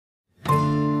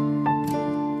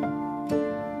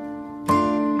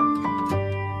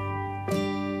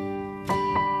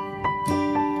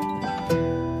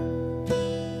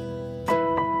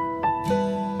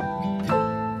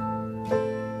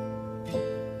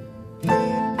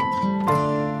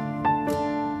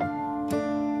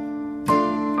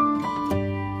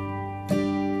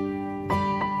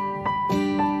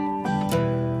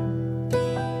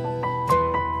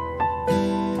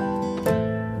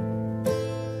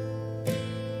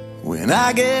when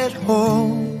I get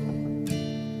home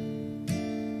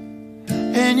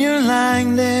and you're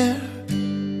lying there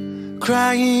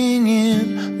crying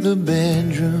in the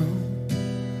bedroom.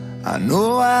 I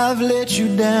know I've let you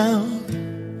down,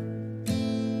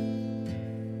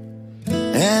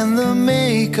 and the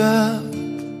makeup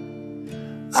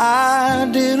I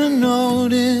didn't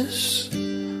notice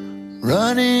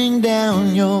running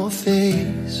down your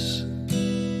face,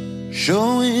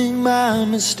 showing my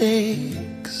mistakes.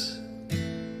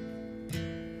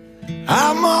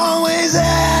 I'm always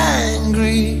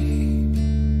angry,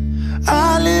 I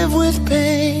live with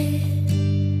pain.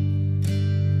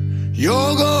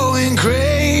 You're going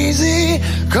crazy,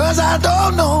 'cause I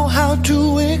don't know how to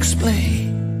explain.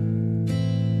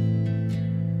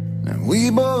 And we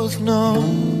both know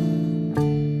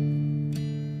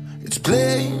it's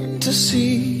plain to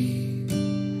see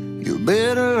you're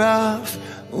better off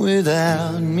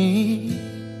without me.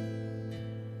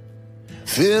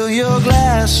 Fill your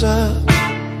glass up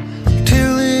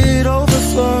till it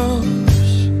overflows.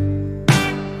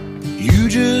 You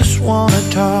just wanna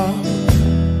talk,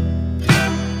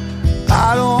 I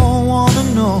don't wanna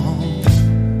know.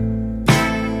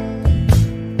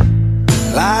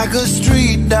 Like a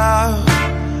street dog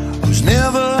who's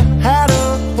never had a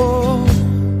home,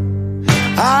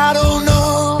 I don't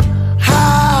know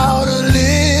how to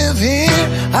live here,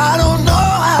 I don't know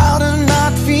how to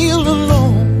not feel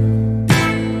alone.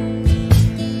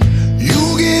 You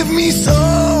give me so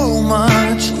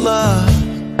much love,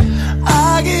 I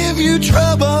give you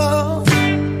trouble.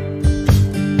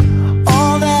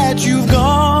 You've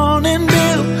gone and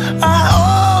built, I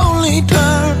only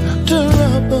turn to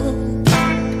rubble.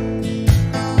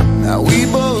 Now we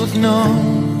both know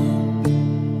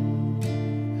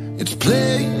it's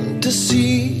plain to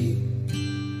see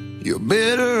you're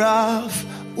better off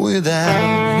without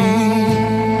me.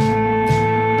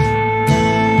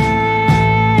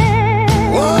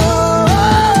 Whoa.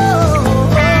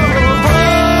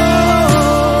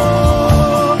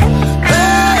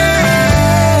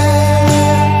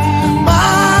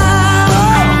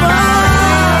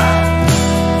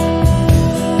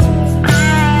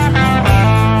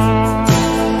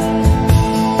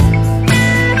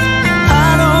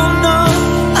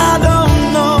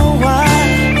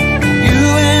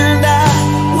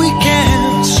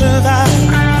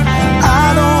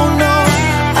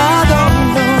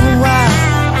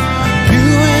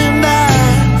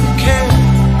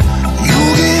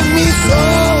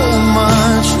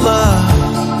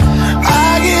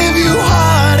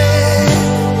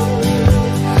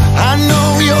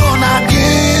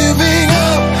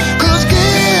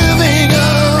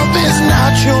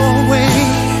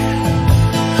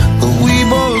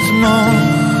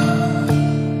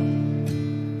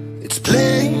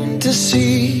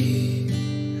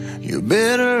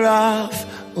 Better off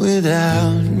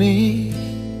without me.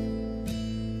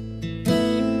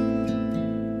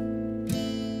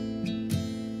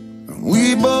 We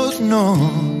both know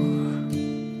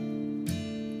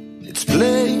it's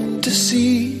plain to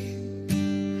see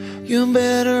you're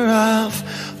better off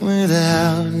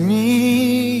without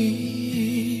me.